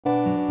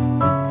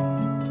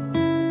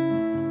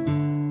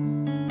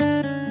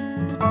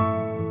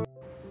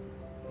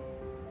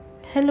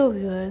Hello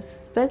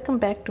viewers, welcome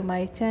back to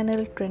my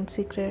channel Trend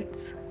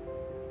Secrets.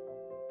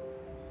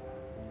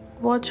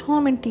 Watch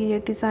home interior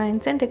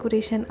designs and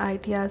decoration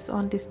ideas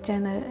on this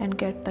channel and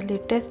get the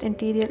latest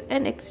interior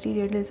and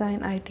exterior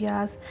design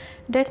ideas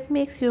that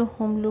makes your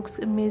home looks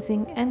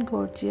amazing and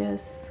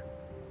gorgeous.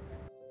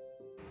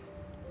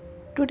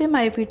 Today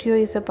my video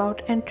is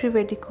about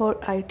entryway decor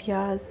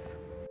ideas.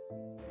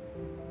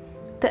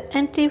 The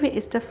entryway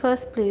is the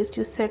first place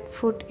you set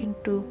foot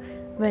into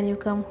when you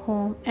come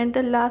home and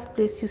the last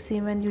place you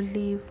see when you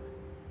leave.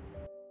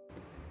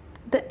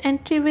 The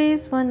entryway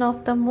is one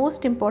of the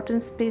most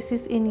important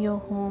spaces in your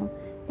home.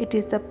 It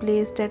is the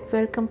place that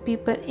welcomes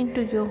people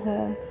into your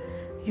home.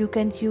 You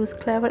can use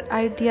clever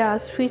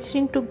ideas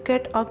featuring to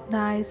get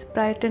organized,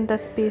 brighten the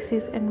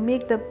spaces and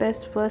make the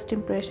best first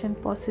impression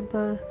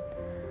possible.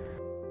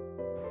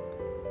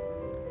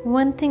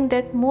 One thing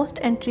that most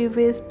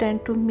entryways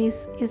tend to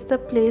miss is the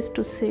place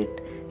to sit.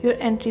 Your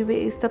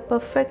entryway is the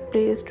perfect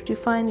place to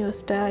define your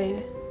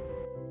style.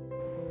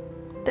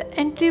 The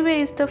entryway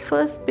is the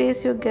first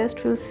space your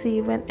guest will see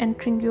when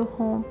entering your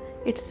home.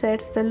 It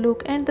sets the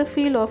look and the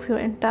feel of your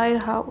entire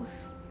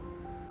house.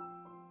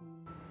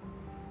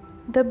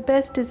 The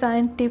best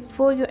design tip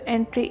for your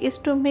entry is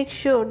to make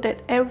sure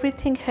that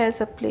everything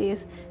has a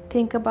place.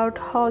 Think about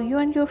how you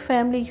and your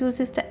family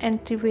uses the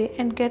entryway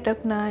and get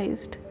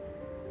organized.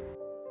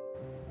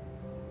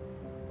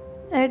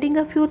 Adding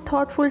a few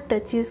thoughtful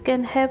touches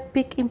can have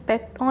big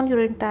impact on your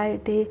entire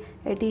day.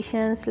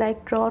 Additions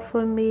like drawer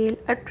for mail,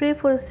 a tray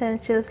for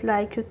essentials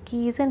like your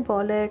keys and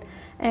wallet,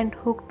 and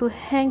hook to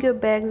hang your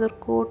bags or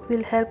coat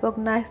will help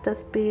organize the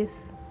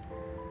space.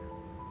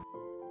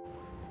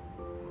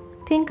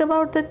 Think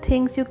about the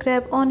things you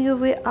grab on your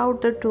way out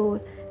the door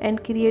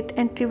and create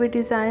entryway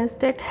designs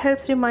that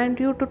helps remind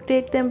you to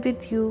take them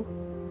with you.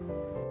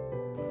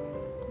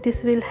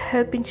 This will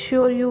help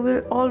ensure you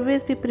will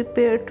always be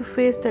prepared to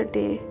face the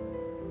day.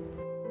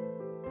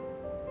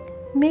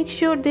 Make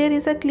sure there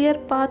is a clear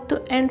path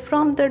to end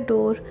from the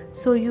door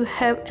so you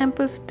have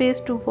ample space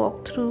to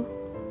walk through.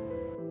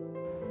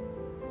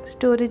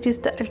 Storage is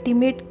the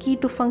ultimate key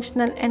to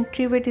functional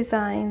entryway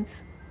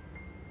designs.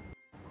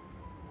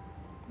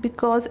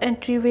 Because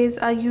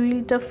entryways are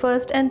usually the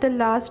first and the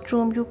last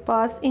room you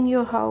pass in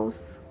your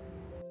house.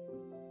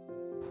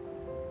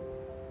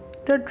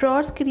 The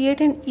drawers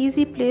create an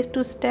easy place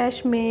to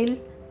stash mail,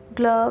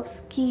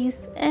 gloves,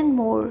 keys, and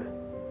more.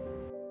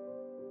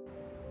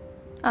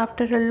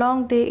 After a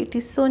long day, it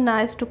is so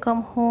nice to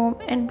come home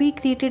and be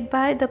greeted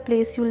by the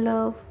place you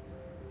love.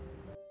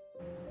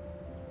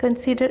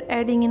 Consider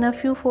adding in a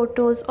few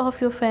photos of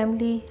your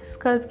family,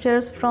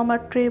 sculptures from a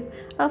trip,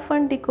 a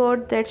fun decor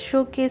that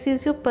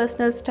showcases your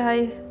personal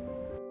style.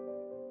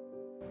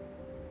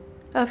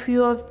 A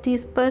few of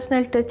these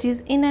personal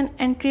touches in an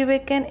entryway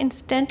can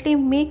instantly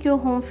make your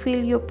home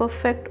feel your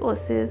perfect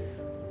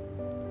oasis.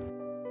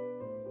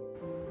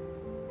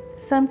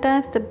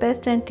 Sometimes the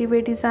best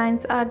entryway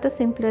designs are the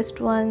simplest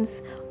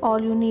ones.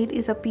 All you need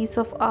is a piece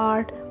of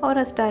art or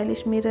a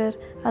stylish mirror,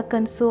 a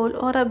console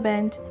or a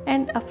bench,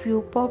 and a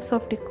few pops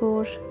of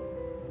decor.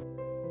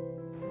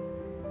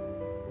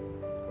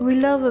 We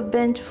love a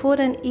bench for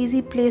an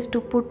easy place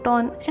to put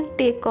on and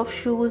take off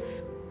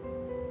shoes.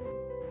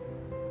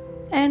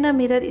 And a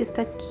mirror is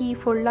the key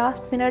for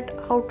last-minute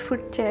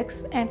outfit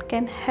checks and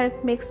can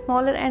help make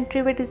smaller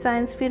entryway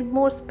designs feel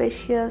more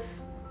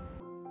spacious.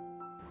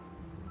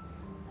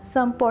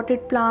 Some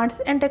potted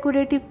plants and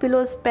decorative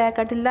pillows pack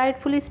a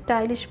delightfully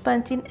stylish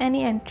punch in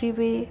any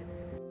entryway,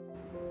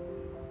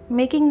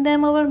 making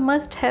them our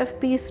must-have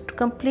piece to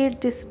complete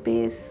this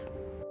space.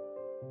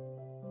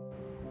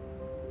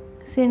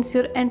 Since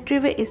your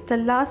entryway is the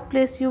last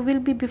place you will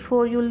be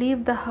before you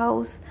leave the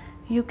house,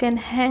 you can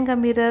hang a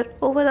mirror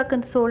over a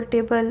console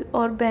table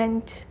or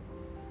bench.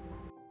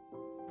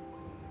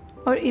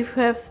 Or if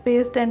you have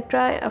space, then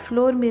try a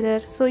floor mirror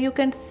so you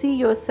can see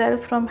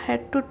yourself from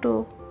head to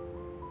toe.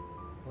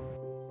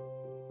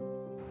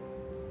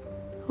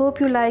 Hope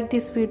you like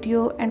this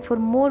video, and for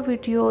more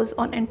videos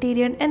on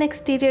interior and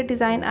exterior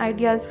design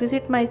ideas,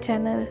 visit my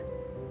channel.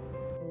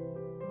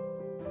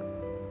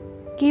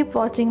 Keep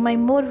watching my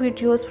more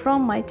videos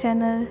from my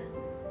channel.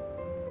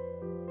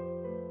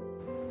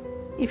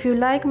 If you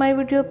like my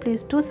video,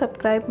 please do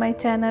subscribe my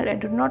channel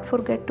and do not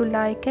forget to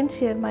like and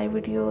share my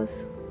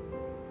videos.